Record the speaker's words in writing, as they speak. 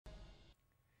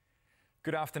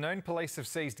Good afternoon. Police have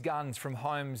seized guns from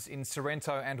homes in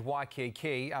Sorrento and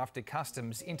Waikiki after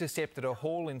Customs intercepted a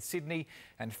haul in Sydney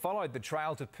and followed the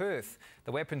trail to Perth.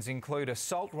 The weapons include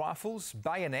assault rifles,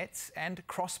 bayonets and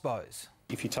crossbows.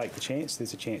 If you take the chance,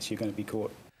 there's a chance you're going to be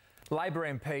caught.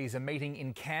 Labor MPs are meeting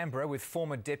in Canberra with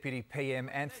former Deputy PM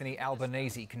Anthony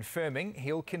Albanese, confirming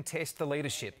he'll contest the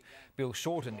leadership. Bill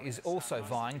Shorten is also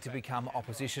vying to become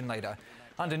opposition leader.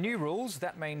 Under new rules,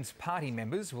 that means party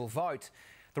members will vote.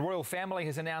 The royal family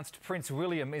has announced Prince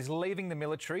William is leaving the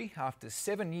military after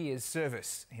 7 years'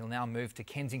 service. He'll now move to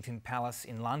Kensington Palace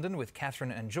in London with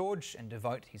Catherine and George and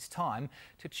devote his time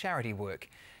to charity work.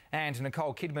 And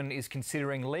Nicole Kidman is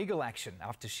considering legal action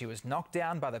after she was knocked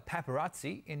down by the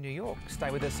paparazzi in New York.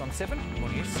 Stay with us on 7. More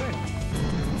news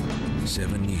soon.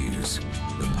 7 News,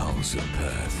 the pulse of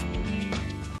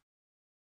Perth.